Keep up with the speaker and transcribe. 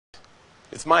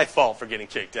It's my fault for getting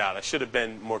kicked out. I should have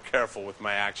been more careful with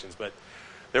my actions. But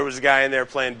there was a guy in there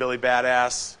playing Billy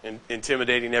Badass and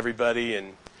intimidating everybody,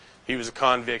 and he was a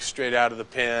convict straight out of the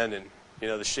pen, and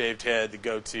the shaved head, the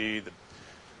goatee,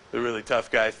 the really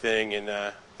tough guy thing, and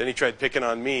then he tried picking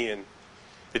on me, and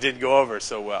it didn't go over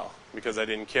so well because I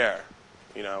didn't care,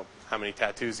 how many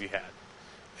tattoos he had.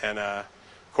 And of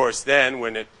course, then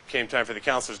when it came time for the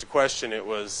counselors to question, it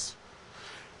was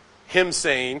him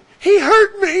saying, "He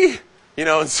hurt me,"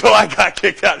 and so I got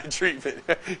kicked out of treatment.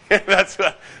 That's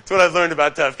what I've learned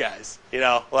about tough guys.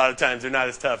 A lot of times they're not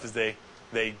as tough as they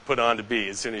put on to be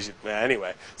as soon as you,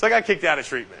 anyway. So I got kicked out of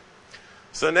treatment.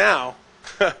 So now,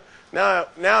 now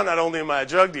not only am I a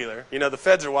drug dealer, the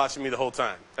feds are watching me the whole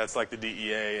time. That's like the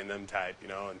DEA and them type,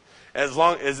 and as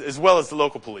well as the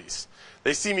local police.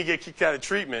 They see me get kicked out of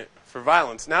treatment for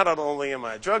violence. Now not only am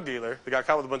I a drug dealer that got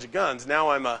caught with a bunch of guns,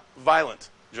 now I'm a violent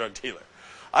drug dealer.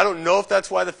 I don't know if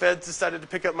that's why the feds decided to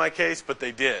pick up my case, but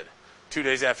they did. 2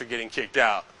 days after getting kicked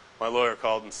out, my lawyer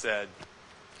called and said,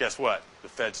 "Guess what? The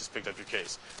feds just picked up your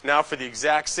case." Now for the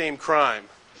exact same crime,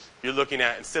 you're looking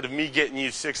at, instead of me getting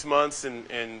you 6 months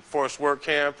in forced work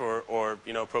camp or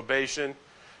probation,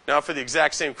 now for the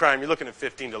exact same crime, you're looking at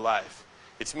 15 to life.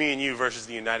 It's me and you versus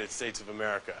the United States of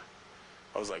America.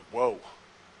 I was like, whoa,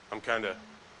 I'm kind of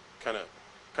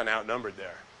outnumbered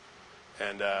there.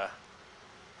 And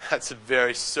that's a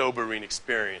very sobering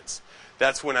experience.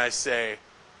 That's when I say,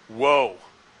 whoa,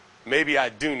 maybe I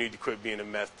do need to quit being a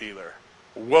meth dealer.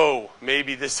 Whoa,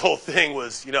 maybe this whole thing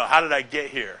was, how did I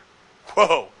get here?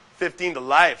 Whoa, 15 to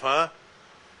life, huh?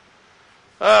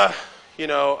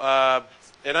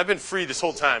 And I've been free this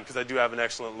whole time because I do have an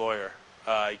excellent lawyer.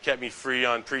 He kept me free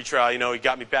on pretrial. He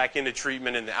got me back into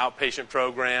treatment in the outpatient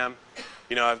program.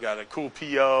 I've got a cool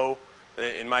PO.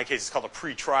 In my case, it's called a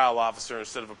pretrial officer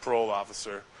instead of a parole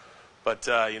officer. But,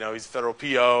 he's a federal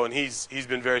PO, and he's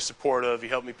been very supportive. He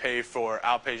helped me pay for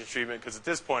outpatient treatment because at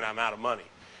this point I'm out of money.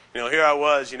 Here I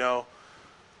was,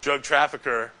 drug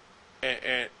trafficker,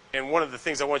 and one of the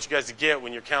things I want you guys to get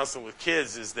when you're counseling with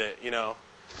kids is that,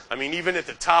 even at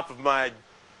the top of my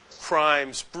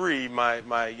crime spree,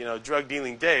 my drug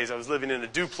dealing days, I was living in a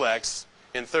duplex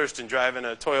in Thurston driving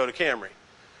a Toyota Camry.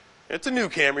 It's a new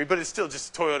Camry, but it's still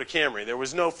just a Toyota Camry. There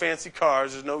was no fancy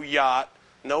cars, there's no yacht,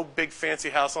 no big fancy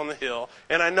house on the hill,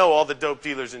 and I know all the dope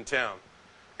dealers in town,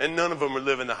 and none of them are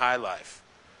living the high life.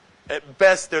 At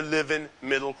best, they're living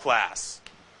middle class.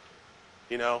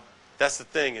 That's the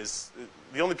thing, is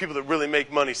the only people that really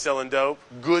make money selling dope,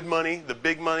 good money, the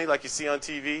big money like you see on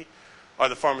TV, are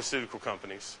the pharmaceutical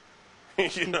companies.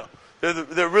 They're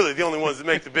really the only ones that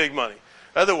make the big money.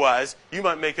 Otherwise, you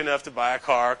might make enough to buy a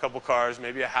car, a couple cars,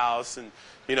 maybe a house, and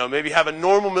maybe have a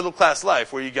normal middle-class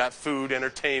life where you got food,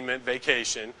 entertainment,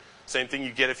 vacation. Same thing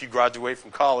you get if you graduate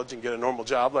from college and get a normal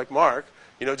job like Mark.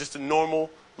 Just a normal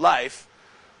life.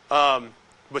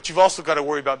 But you've also got to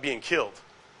worry about being killed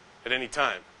at any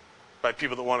time by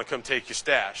people that want to come take your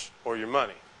stash or your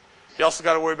money. You also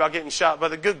got to worry about getting shot by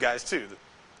the good guys, too,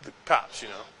 the cops,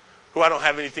 who I don't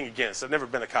have anything against. I've never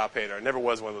been a cop hater. I never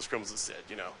was one of those criminals that said,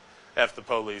 F the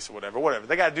police or whatever.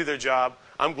 They got to do their job.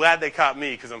 I'm glad they caught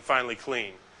me because I'm finally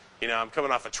clean. I'm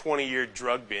coming off a 20-year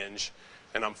drug binge,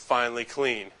 and I'm finally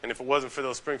clean. And if it wasn't for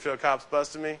those Springfield cops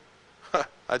busting me,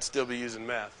 I'd still be using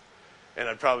meth, and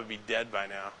I'd probably be dead by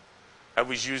now. I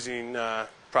was using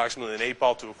approximately an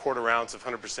 8-ball to a quarter ounce of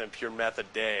 100% pure meth a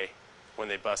day when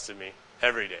they busted me,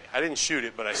 every day. I didn't shoot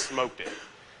it, but I smoked it.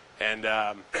 And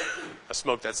I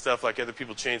smoked that stuff like other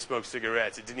people chain smoke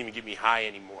cigarettes. It didn't even get me high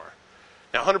anymore.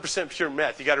 Now, 100% pure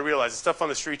meth, you got to realize the stuff on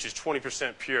the streets is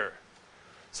 20% pure.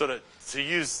 So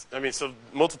so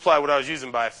multiply what I was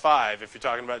using by 5 if you're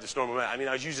talking about just normal meth.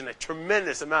 I was using a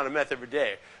tremendous amount of meth every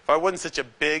day. If I wasn't such a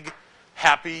big,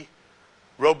 happy,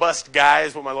 robust guy,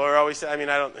 is what my lawyer always said.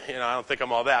 I don't think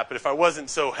I'm all that. But if I wasn't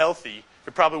so healthy,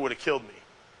 it probably would have killed me.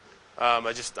 I'm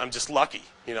just lucky,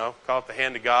 Call it the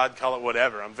hand of God, call it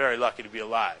whatever. I'm very lucky to be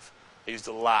alive. I used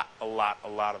a lot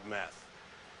of meth.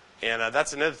 And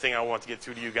that's another thing I want to get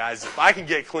through to you guys. If I can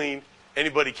get clean,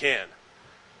 anybody can.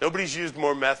 Nobody's used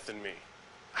more meth than me.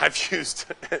 I've used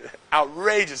an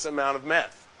outrageous amount of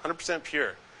meth, 100%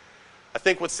 pure. I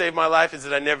think what saved my life is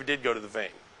that I never did go to the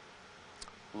vein.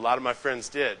 A lot of my friends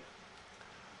did.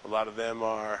 A lot of them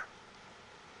are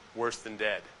worse than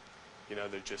dead.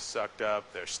 They're just sucked up.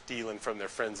 They're stealing from their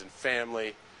friends and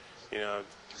family.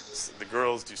 The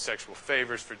girls do sexual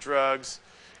favors for drugs.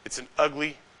 It's an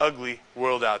ugly, ugly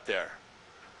world out there.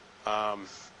 When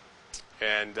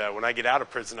I get out of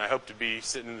prison, I hope to be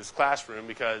sitting in this classroom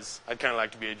because I'd kind of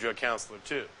like to be a drug counselor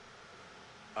too.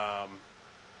 My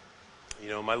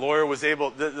lawyer was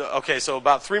able, okay, so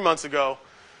about 3 months ago,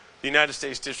 the United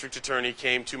States District Attorney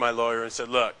came to my lawyer and said,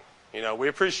 look, you know, we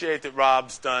appreciate that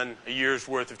Rob's done a year's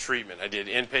worth of treatment. I did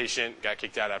inpatient, got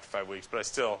kicked out after 5 weeks, but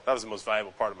that was the most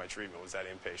valuable part of my treatment was that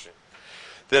inpatient.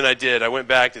 Then I went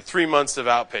back to 3 months of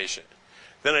outpatient.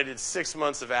 Then I did 6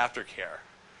 months of aftercare.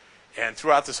 And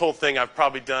throughout this whole thing, I've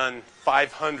probably done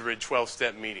 500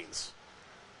 12-step meetings.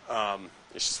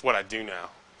 It's just what I do now.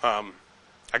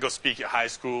 I go speak at high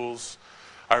schools.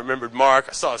 I remembered Mark.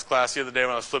 I saw his class the other day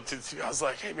when I was flipping through the TV. I was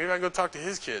like, hey, maybe I can go talk to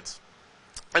his kids.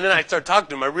 And then I started talking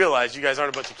to him. I realized you guys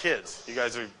aren't a bunch of kids. You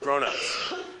guys are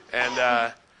grown-ups. And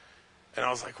I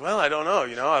was like, well, I don't know.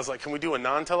 You know, I was like, can we do a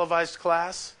non-televised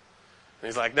class? And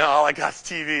he's like, no, all I got is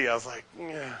TV. I was like,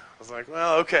 yeah. I was like,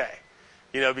 well, okay.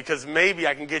 You know, because maybe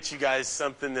I can get you guys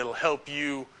something that'll help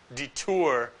you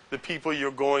detour the people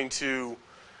you're going to,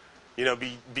 you know,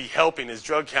 be helping as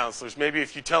drug counselors. Maybe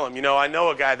if you tell them, you know, I know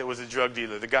a guy that was a drug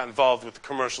dealer that got involved with the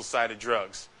commercial side of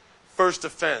drugs. First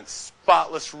offense,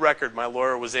 spotless record. My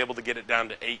lawyer was able to get it down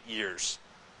to 8 years.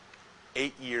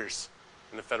 8 years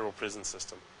in the federal prison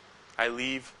system. I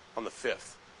leave on the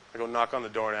 5th. I go knock on the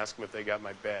door and ask them if they got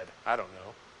my bed. I don't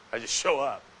know. I just show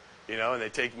up, you know, and they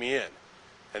take me in.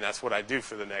 And that's what I do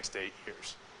for the next 8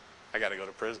 years. I got to go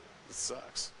to prison. It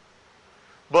sucks.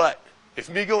 But if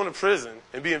me going to prison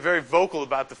and being very vocal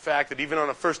about the fact that even on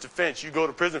a first offense you go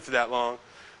to prison for that long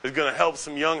is going to help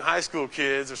some young high school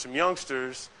kids or some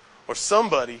youngsters or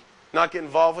somebody not get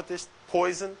involved with this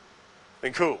poison,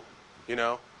 then cool, you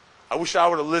know. I wish I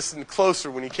would have listened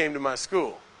closer when he came to my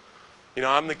school. You know,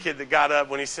 I'm the kid that got up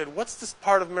when he said, what's this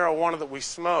part of marijuana that we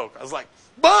smoke? I was like,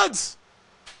 buds!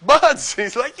 Buds!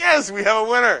 He's like, yes, we have a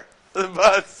winner. The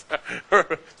buds.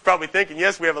 He's probably thinking,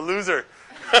 yes, we have a loser.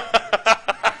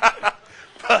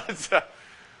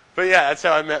 But yeah, that's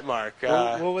how I met Mark.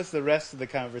 What was the rest of the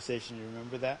conversation? You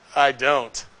remember that? I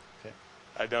don't. Okay.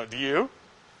 I don't. Do you?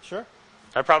 Sure.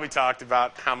 I probably talked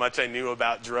about how much I knew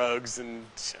about drugs, and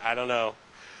I don't know.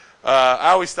 I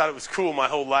always thought it was cool my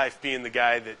whole life being the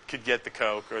guy that could get the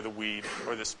coke or the weed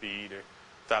or the speed, or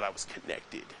thought I was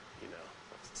connected. You know,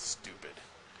 stupid.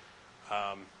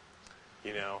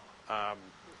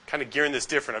 Kind of gearing this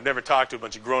different. I've never talked to a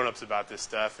bunch of grown-ups about this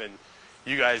stuff, and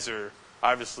you guys are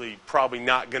obviously probably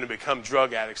not going to become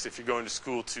drug addicts if you're going to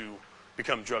school to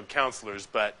become drug counselors.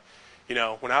 But, you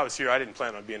know, when I was here, I didn't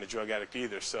plan on being a drug addict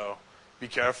either, so be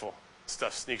careful.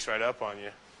 Stuff sneaks right up on you.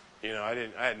 You know, I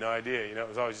had no idea. You know, it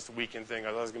was always just a weekend thing.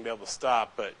 I was going to be able to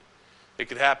stop, but it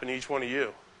could happen to each one of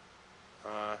you.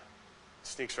 It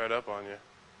sneaks right up on you.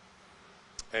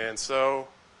 And so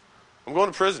I'm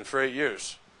going to prison for 8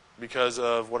 years because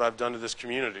of what I've done to this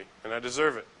community, and I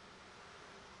deserve it.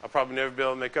 I'll probably never be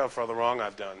able to make up for all the wrong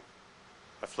I've done.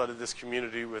 I flooded this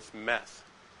community with meth,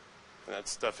 and that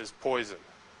stuff is poison.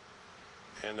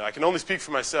 And I can only speak for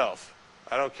myself.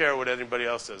 I don't care what anybody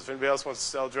else does. If anybody else wants to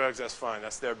sell drugs, that's fine.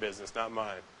 That's their business, not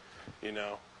mine. You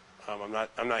know, I'm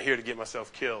not here to get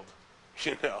myself killed.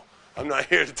 You know, I'm not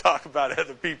here to talk about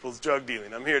other people's drug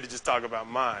dealing. I'm here to just talk about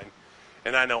mine.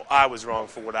 And I know I was wrong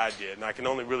for what I did, and I can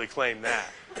only really claim that.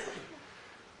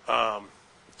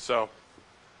 So,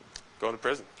 going to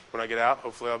prison. When I get out,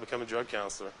 hopefully I'll become a drug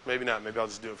counselor. Maybe not. Maybe I'll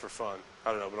just do it for fun.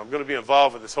 I don't know. But I'm going to be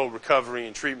involved with this whole recovery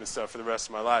and treatment stuff for the rest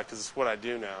of my life because it's what I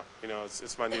do now. You know,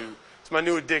 it's my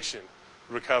new addiction,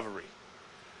 recovery.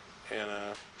 And,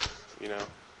 you know,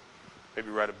 maybe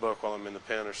write a book while I'm in the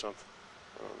pen or something.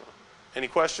 I don't know. Any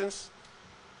questions?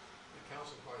 The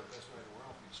counsel's probably the best way in the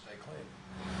world for you to stay clean.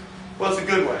 Well, it's a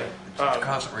good way. It's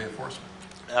constant reinforcement.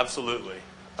 Absolutely.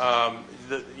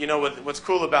 You know, what's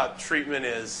cool about treatment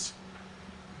is,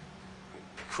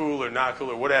 cool or not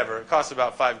cool or whatever, it costs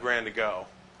about $5,000 to go.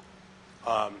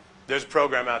 There's a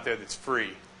program out there that's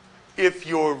free if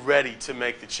you're ready to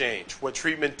make the change. What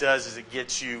treatment does is it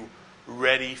gets you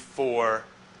ready for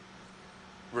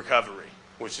recovery,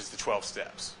 which is the 12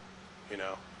 steps. You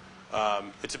know,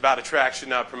 it's about attraction,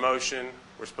 not promotion.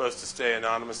 We're supposed to stay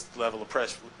anonymous at the level of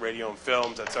press, radio, and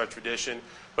films. That's our tradition.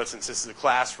 But since this is a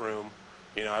classroom,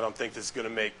 you know, I don't think this is going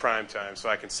to make prime time. So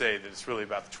I can say that it's really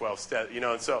about the 12 steps. You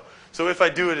know, and so if I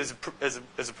do it as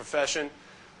a profession,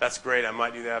 that's great. I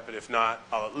might do that. But if not,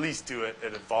 I'll at least do it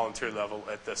at a volunteer level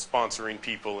at the sponsoring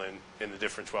people in the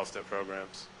different 12-step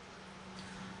programs.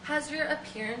 Has your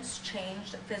appearance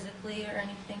changed physically or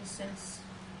anything since?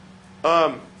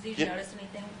 Did you notice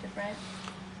anything different?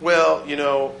 Well, you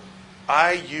know,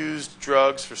 I used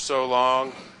drugs for so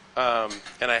long,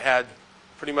 and I had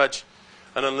pretty much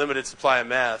an unlimited supply of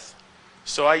meth.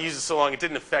 So I used it so long, it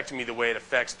didn't affect me the way it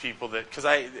affects people because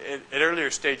at earlier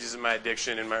stages of my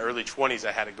addiction, in my early 20s,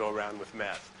 I had to go around with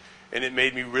meth. And it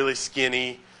made me really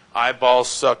skinny, eyeballs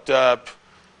sucked up,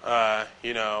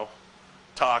 you know,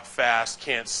 talk fast,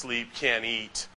 can't sleep, can't eat.